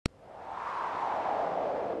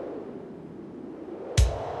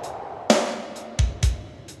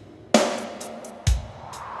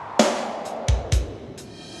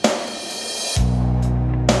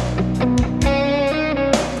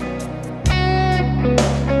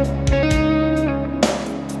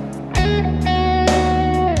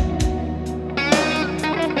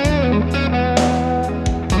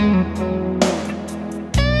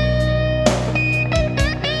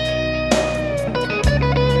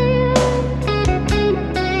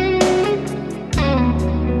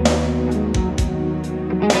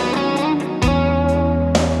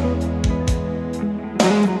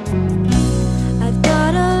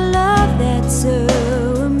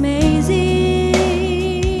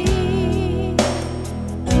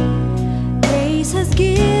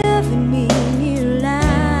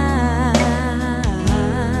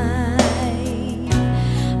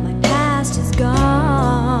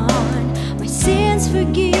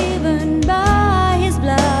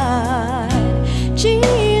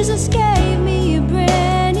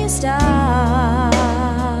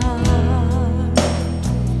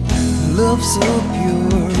love so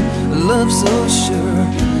pure, love so sure,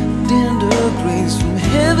 tender grace from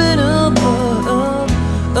heaven above,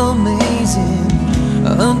 amazing,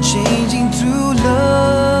 unchanging true love.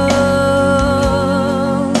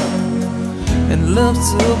 And love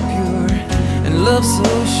so pure, and love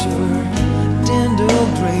so sure, tender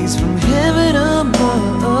grace from heaven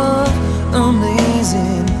above,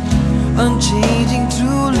 amazing, unchanging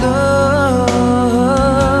true love.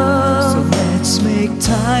 So let's make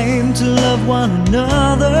time to love one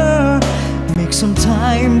another. Make some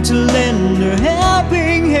time to lend a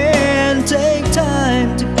helping hand. Take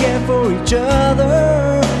time to care for each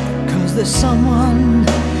other, 'cause there's someone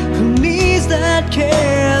who needs that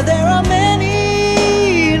care. There are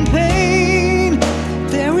many in pain.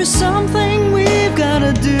 There is something we've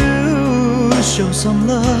gotta do. Show some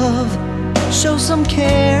love, show some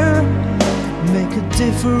care. Make a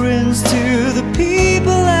difference to the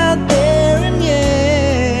people out there, and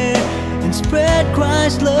yeah, and spread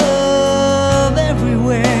Christ's love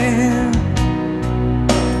everywhere.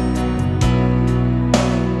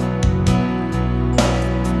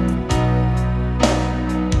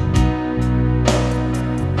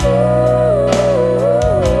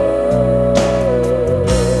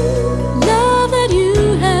 Love that you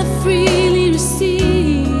have freely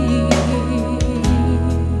received,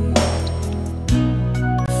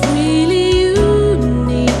 freely you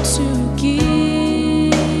need to give.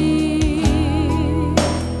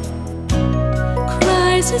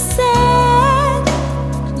 Christ has said,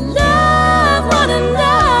 love one another.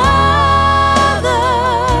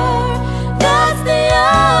 That's the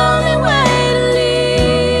only way to live.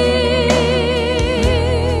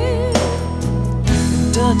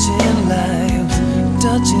 Touching lives,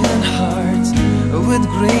 touching hearts, with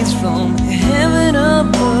grace from heaven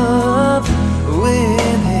above,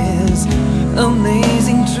 with His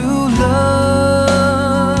amazing true love.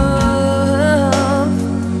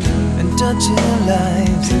 And touching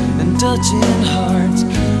lives, and touching hearts,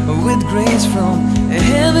 with grace from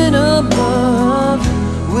heaven above,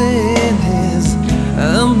 with His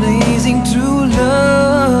amazing true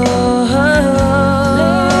love.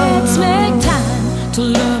 Let's make time to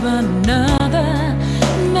love another.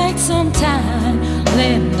 Make some time,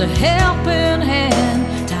 lend a helping hand.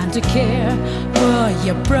 Time to care for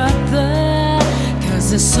your brother, 'cause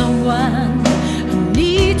there's someone who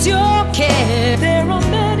needs your care. There are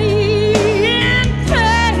many in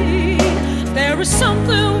pain. There is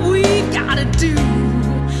something we gotta do.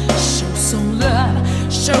 Show some love,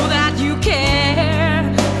 show that